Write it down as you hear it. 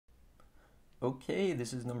Okay,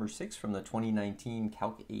 this is number 6 from the 2019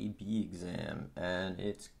 Calc AB exam, and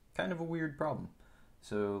it's kind of a weird problem.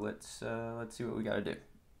 So let's see what we got to do.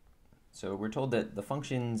 So we're told that the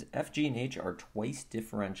functions f, g, and h are twice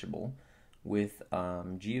differentiable with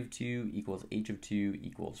g of 2 equals h of 2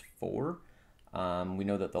 equals 4. We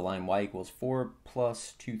know that the line y equals 4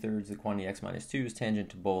 plus 2/3 the quantity x minus 2 is tangent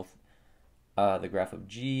to both the graph of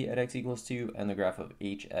g at x equals 2 and the graph of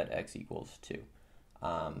h at x equals 2.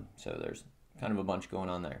 So there's kind of a bunch going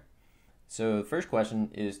on there. So the first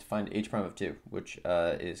question is to find h prime of 2, which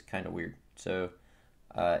is kind of weird. So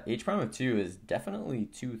h prime of 2 is definitely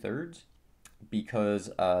 2/3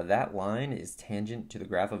 because that line is tangent to the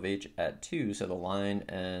graph of h at 2, so the line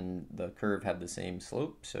and the curve have the same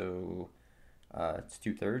slope, so it's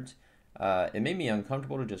 2/3. It made me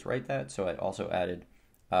uncomfortable to just write that, so I also added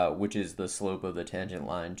which is the slope of the tangent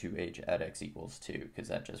line to h at x equals 2, because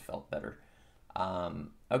that just felt better.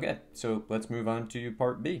 Okay, so let's move on to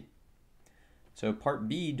part B. So part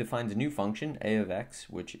B defines a new function, a of x,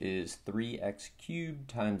 which is 3x cubed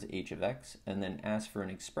times h of x, and then asks for an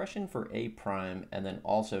expression for a prime, and then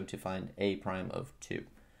also to find a prime of 2.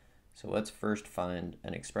 So let's first find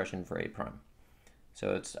an expression for a prime.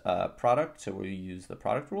 So it's product, so we use the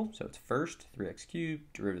product rule. So it's first, 3x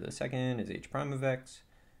cubed, derivative of the second is h prime of x,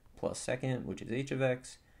 plus second, which is h of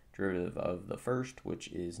x, derivative of the first, which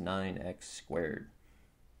is 9x squared.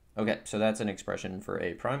 Okay, so that's an expression for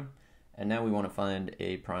a prime. And now we want to find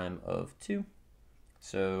a prime of 2.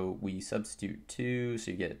 So we substitute 2,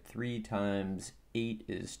 so you get 3 times 8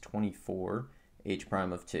 is 24, h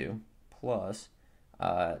prime of 2, plus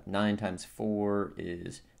 9 times 4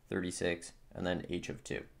 is 36, and then h of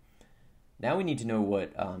 2. Now we need to know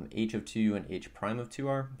what h of 2 and h prime of 2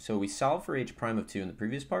 are. So we solved for h prime of 2 in the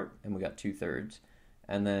previous part, and we got 2/3.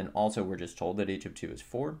 And then also we're just told that h of 2 is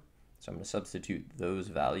 4. So I'm going to substitute those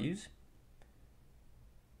values.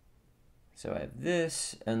 So I have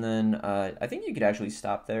this, and then I think you could actually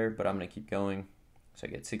stop there, but I'm going to keep going. So I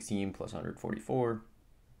get 16 plus 144.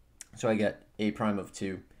 So I get a prime of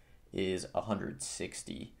 2 is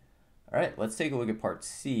 160. All right, let's take a look at part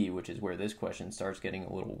C, which is where this question starts getting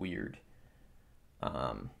a little weird.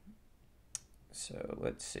 So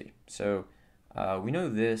let's see. So we know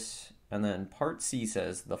this, and then part C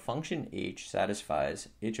says the function h satisfies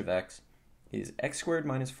h of x is x squared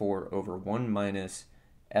minus 4 over 1 minus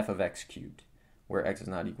f of x cubed, where x is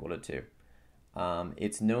not equal to 2.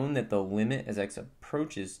 It's known that the limit as x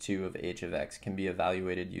approaches 2 of h of x can be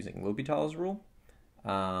evaluated using L'Hopital's rule.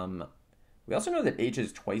 We also know that h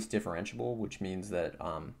is twice differentiable, which means that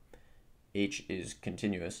h is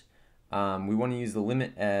continuous. We want to use the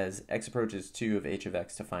limit as x approaches 2 of h of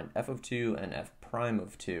x to find f of 2 and f prime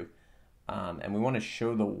of 2. And we want to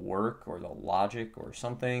show the work or the logic or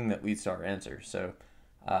something that leads to our answer. So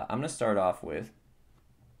I'm going to start off with,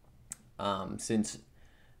 since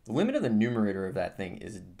the limit of the numerator of that thing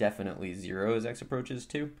is definitely 0 as x approaches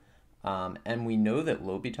 2, and we know that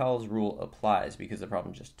L'Hopital's rule applies because the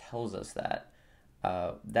problem just tells us that,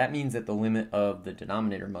 that means that the limit of the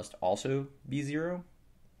denominator must also be 0,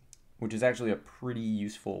 which is actually a pretty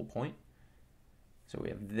useful point. So we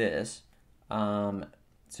have this.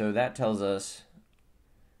 So that tells us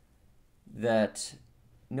that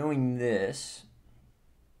knowing this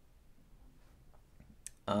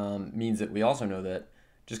means that we also know that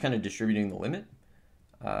just kind of distributing the limit,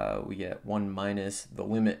 we get 1 minus the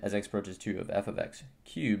limit as x approaches 2 of f of x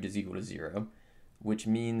cubed is equal to 0, which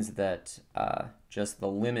means that just the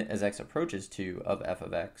limit as x approaches 2 of f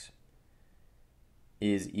of x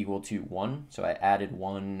is equal to 1. So I added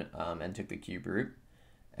 1 and took the cube root.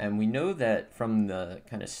 And we know that from the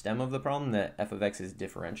kind of stem of the problem that f of x is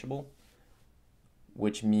differentiable,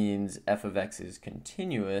 which means f of x is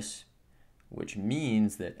continuous, which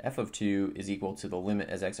means that f of 2 is equal to the limit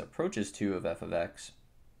as x approaches 2 of f of x,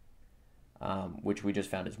 which we just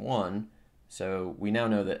found is 1. So we now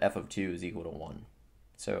know that f of 2 is equal to 1.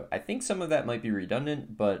 So I think some of that might be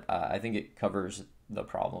redundant, but I think it covers the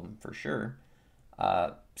problem for sure.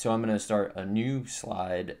 So I'm going to start a new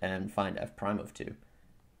slide and find f prime of 2.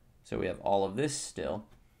 So we have all of this still.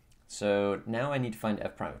 So now I need to find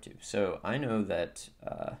f prime of 2. So I know that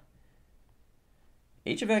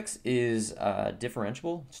h of x is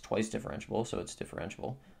differentiable. It's twice differentiable, so it's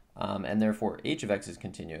differentiable. And therefore h of x is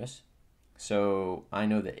continuous. So I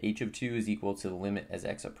know that h of 2 is equal to the limit as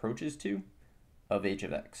x approaches 2 of h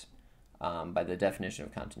of x by the definition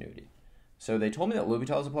of continuity. So they told me that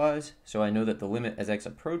L'Hopital's applies, so I know that the limit as x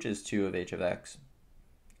approaches 2 of h of x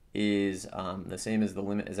is the same as the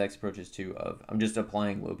limit as x approaches 2 of, I'm just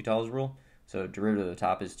applying L'Hopital's rule, so derivative of the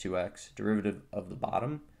top is 2x, derivative of the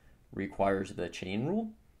bottom requires the chain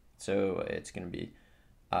rule, So it's going to be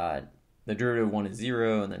the derivative of 1 is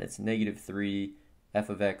 0, and then it's negative 3 f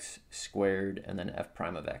of x squared, and then f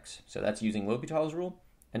prime of x. So that's using L'Hopital's rule.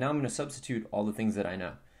 And now I'm going to substitute all the things that I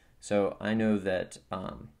know. So I know that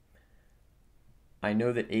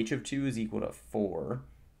h of 2 is equal to 4.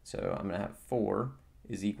 So I'm going to have 4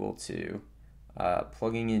 is equal to,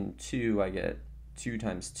 plugging in 2, I get 2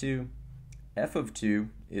 times 2. F of 2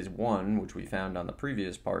 is 1, which we found on the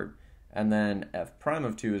previous part. And then f prime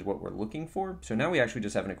of 2 is what we're looking for. So now we actually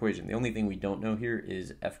just have an equation. The only thing we don't know here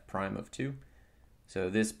is f prime of 2. So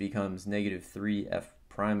this becomes negative 3 f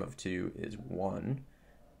prime of 2 is 1,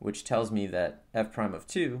 which tells me that f prime of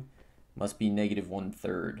 2 must be negative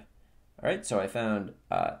 1/3. All right, so I found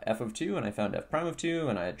f of 2 and I found f prime of 2,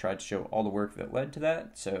 and I tried to show all the work that led to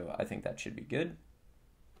that, so I think that should be good.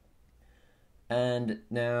 And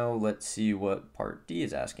now let's see what part D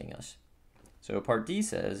is asking us. So part D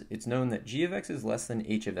says, it's known that g of x is less than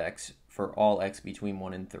h of x for all x between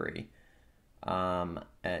 1 and 3.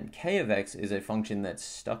 And k of x is a function that's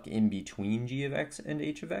stuck in between g of x and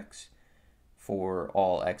h of x for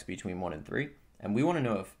all x between 1 and 3. And we want to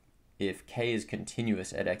know if k is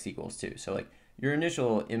continuous at x equals 2. So like your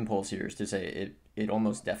initial impulse here is to say it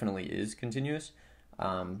almost definitely is continuous,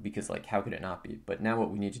 because like how could it not be? But now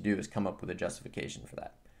what we need to do is come up with a justification for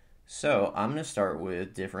that. So I'm going to start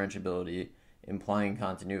with differentiability implying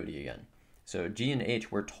continuity again. So g and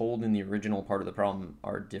h, we're told in the original part of the problem,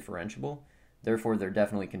 are differentiable. Therefore, they're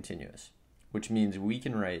definitely continuous, which means we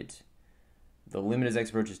can write the limit as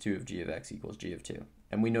x approaches 2 of g of x equals g of 2.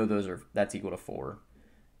 And we know that's equal to 4.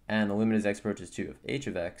 And the limit as x approaches 2 of h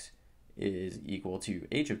of x is equal to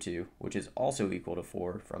h of 2, which is also equal to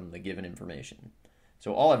 4 from the given information.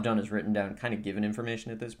 So all I've done is written down kind of given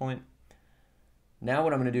information at this point. Now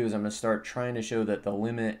what I'm going to do is I'm going to start trying to show that the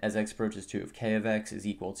limit as x approaches 2 of k of x is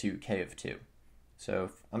equal to k of 2.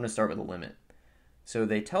 So I'm going to start with the limit. So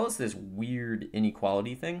they tell us this weird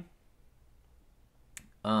inequality thing,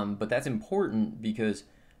 but that's important because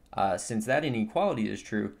since that inequality is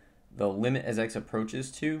true, the limit as x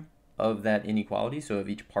approaches 2 of that inequality, so of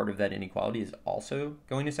each part of that inequality, is also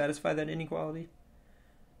going to satisfy that inequality.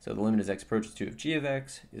 So the limit as x approaches 2 of g of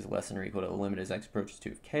x is less than or equal to the limit as x approaches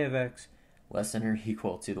 2 of k of x, less than or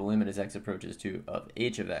equal to the limit as x approaches 2 of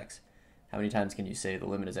h of x. How many times can you say the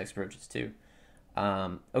limit as x approaches 2?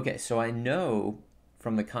 Okay, so I know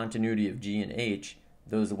from the continuity of g and h,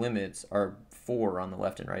 those limits are 4 on the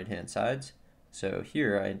left and right hand sides. So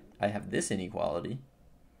here I have this inequality.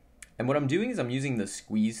 And what I'm doing is I'm using the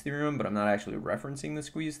squeeze theorem, but I'm not actually referencing the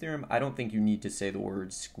squeeze theorem. I don't think you need to say the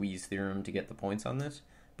word squeeze theorem to get the points on this,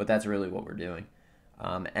 but that's really what we're doing.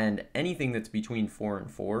 And anything that's between 4 and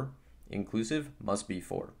 4 inclusive must be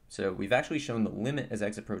 4. So we've actually shown the limit as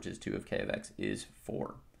x approaches 2 of k of x is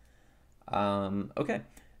 4. Okay,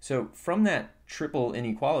 so from that triple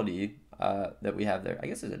inequality that we have there, I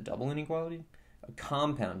guess it's a double inequality, a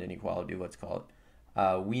compound inequality, let's call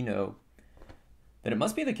it, we know that it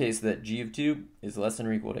must be the case that g of 2 is less than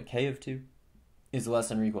or equal to k of 2, is less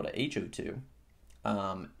than or equal to h of 2,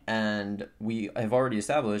 and we have already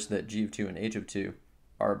established that g of 2 and h of 2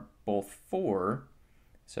 are both 4,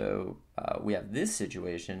 so we have this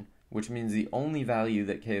situation, which means the only value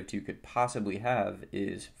that k of 2 could possibly have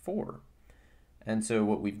is 4. And so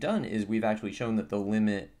what we've done is we've actually shown that the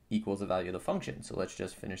limit equals the value of the function. So let's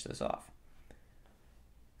just finish this off.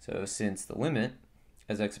 So since the limit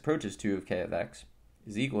as x approaches 2 of k of x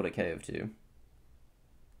is equal to k of 2,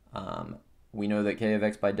 we know that k of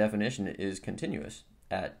x by definition is continuous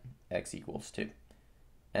at x equals 2.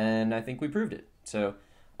 And I think we proved it. So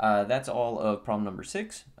that's all of problem number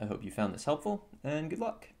 6. I hope you found this helpful, and good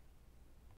luck.